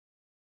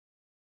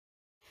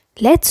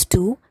Let's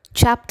do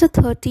Chapter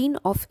 13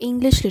 of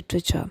English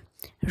Literature.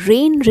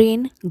 Rain,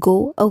 Rain,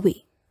 Go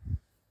Away.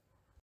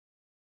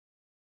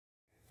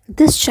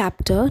 This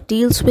chapter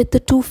deals with the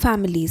two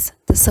families,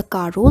 the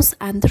Sakaros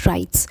and the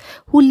Wrights,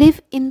 who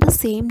live in the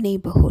same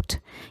neighborhood,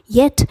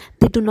 yet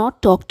they do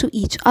not talk to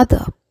each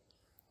other.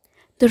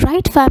 The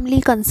Wright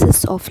family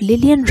consists of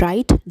Lillian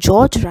Wright,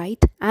 George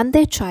Wright, and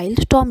their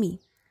child Tommy.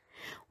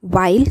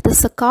 While the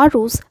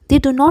Sakaros, they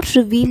do not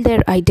reveal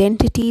their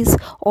identities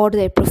or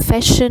their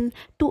profession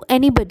to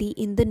anybody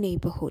in the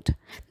neighborhood.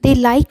 They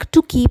like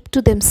to keep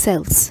to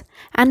themselves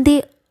and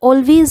they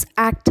always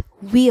act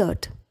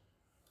weird.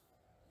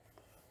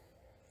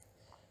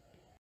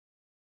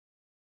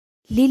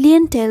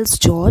 Lillian tells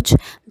George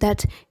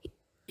that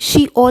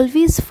she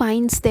always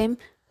finds them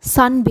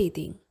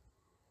sunbathing,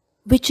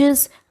 which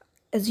is,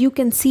 as you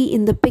can see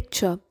in the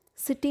picture,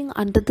 sitting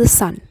under the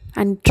sun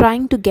and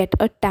trying to get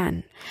a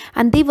tan.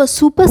 And they were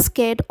super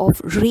scared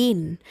of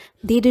rain.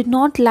 They did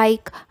not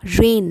like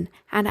rain,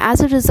 and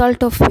as a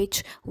result of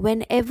which,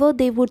 whenever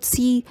they would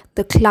see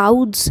the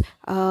clouds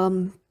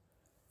coming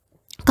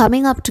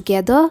up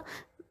together,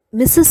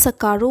 Mrs.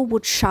 Sakaro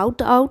would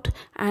shout out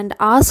and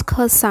ask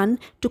her son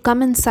to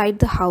come inside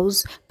the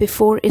house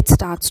before it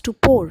starts to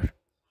pour.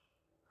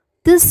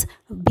 This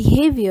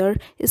behavior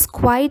is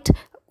quite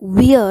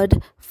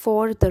weird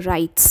for the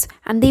Wrights,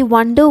 and they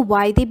wonder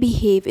why they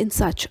behave in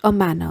such a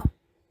manner.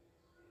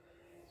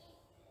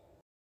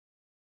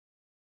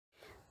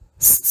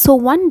 So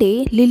one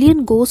day,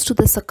 Lillian goes to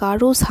the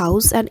Sakaro's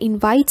house and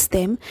invites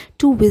them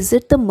to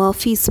visit the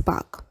Murphy's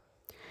Park.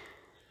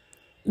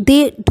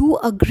 They do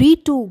agree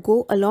to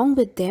go along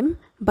with them,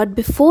 but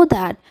before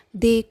that,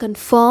 they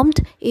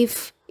confirmed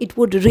if it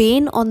would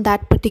rain on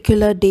that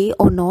particular day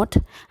or not.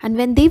 And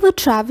when they were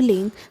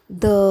traveling,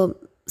 the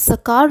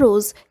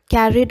Sakaros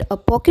carried a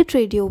pocket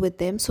radio with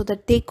them so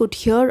that they could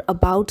hear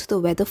about the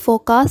weather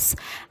forecasts,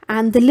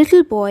 and the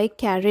little boy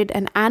carried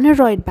an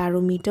aneroid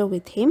barometer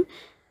with him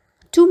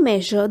to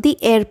measure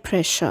the air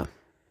pressure.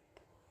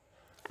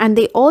 And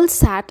they all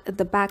sat at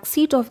the back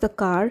seat of the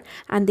car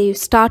and they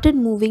started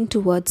moving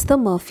towards the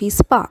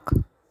Murphy's Park.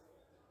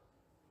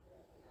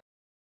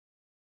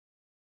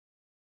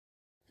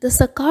 The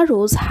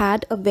Sakaros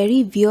had a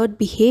very weird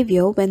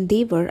behavior when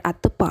they were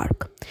at the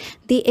park.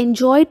 They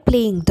enjoyed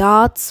playing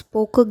darts,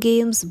 poker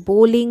games,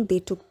 bowling,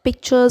 they took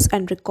pictures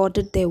and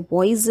recorded their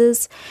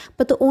voices,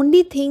 but the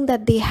only thing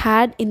that they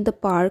had in the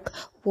park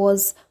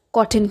was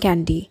cotton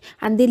candy,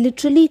 and they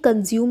literally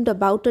consumed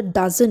about a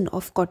dozen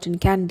of cotton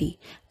candy.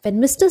 When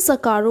Mr.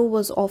 Sakaro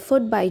was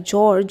offered by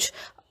George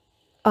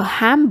a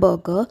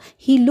hamburger,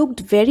 he looked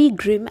very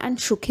grim and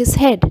shook his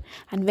head.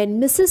 And when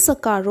Mrs.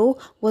 Sakaro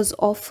was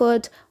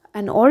offered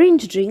an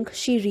orange drink,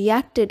 she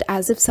reacted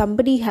as if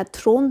somebody had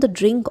thrown the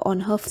drink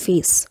on her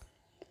face.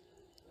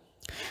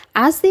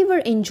 As they were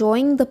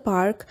enjoying the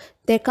park,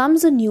 there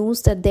comes a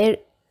news that there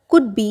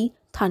could be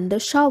thunder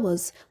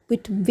showers,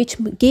 which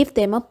gave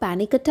them a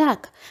panic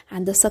attack,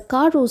 and the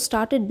Sakaros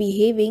started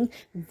behaving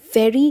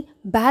very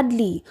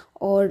badly,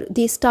 or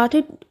they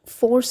started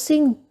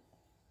forcing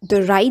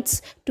the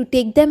Wrights to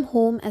take them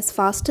home as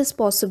fast as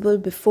possible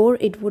before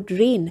it would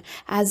rain,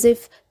 as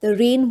if the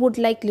rain would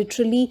like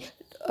literally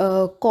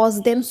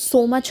cause them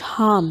so much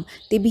harm.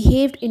 They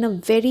behaved in a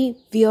very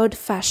weird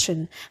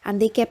fashion,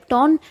 and they kept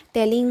on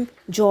telling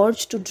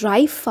George to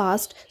drive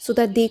fast so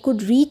that they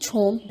could reach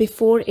home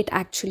before it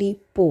actually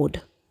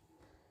poured.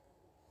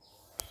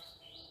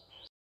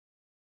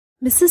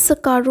 Mrs.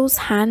 Sakaro's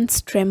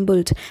hands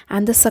trembled,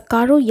 and the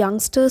Sakaro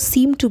youngsters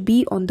seemed to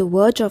be on the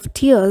verge of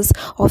tears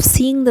of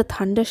seeing the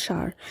thunder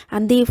shower,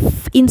 and they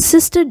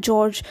insisted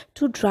George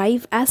to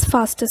drive as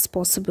fast as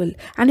possible,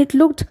 and it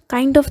looked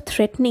kind of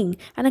threatening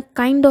and a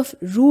kind of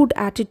rude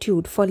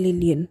attitude for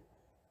Lillian.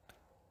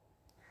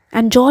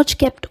 And George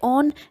kept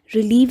on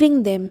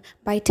relieving them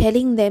by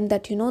telling them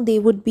that they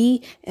would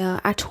be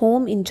at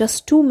home in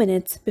just 2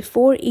 minutes.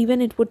 Before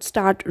even it would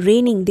start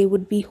raining, they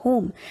would be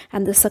home.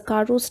 And the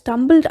Sakaros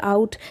stumbled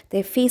out,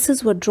 their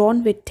faces were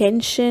drawn with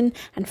tension,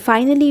 and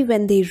finally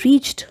when they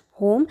reached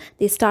home,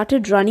 they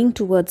started running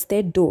towards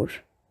their door.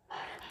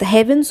 The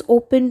heavens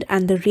opened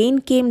and the rain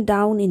came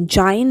down in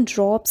giant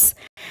drops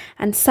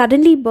and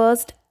suddenly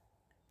burst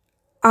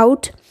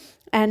out,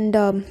 and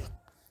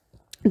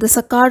the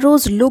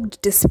Sakaros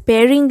looked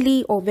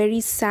despairingly or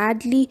very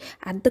sadly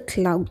at the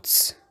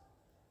clouds.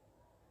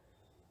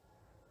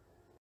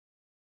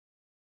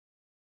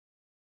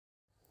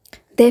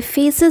 Their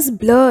faces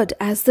blurred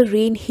as the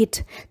rain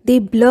hit. They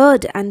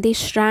blurred and they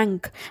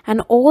shrank, and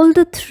all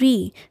the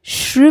three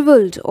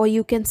shriveled, or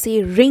you can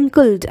say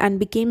wrinkled, and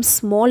became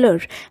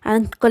smaller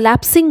and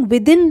collapsing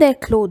within their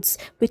clothes,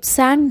 which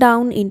sank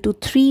down into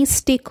three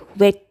stick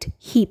wet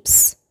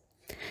heaps.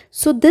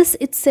 So this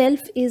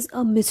itself is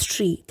a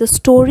mystery. The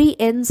story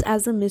ends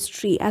as a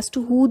mystery as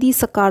to who the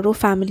Sakaro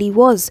family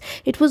was.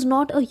 It was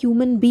not a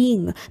human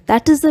being.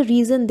 That is the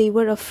reason they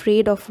were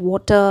afraid of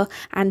water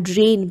and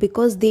rain,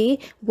 because they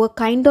were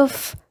kind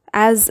of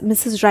as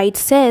Mrs. Wright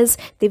says,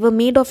 they were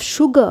made of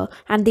sugar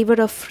and they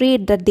were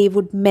afraid that they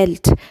would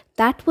melt.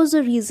 That was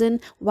the reason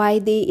why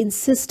they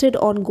insisted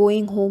on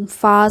going home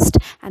fast,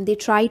 and they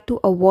tried to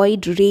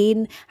avoid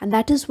rain, and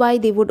that is why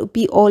they would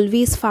be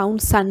always found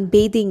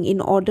sunbathing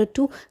in order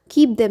to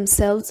keep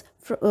themselves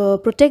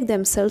protect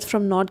themselves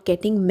from not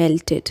getting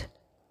melted.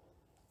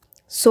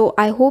 So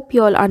I hope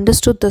you all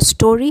understood the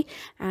story,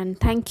 and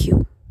thank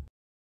you.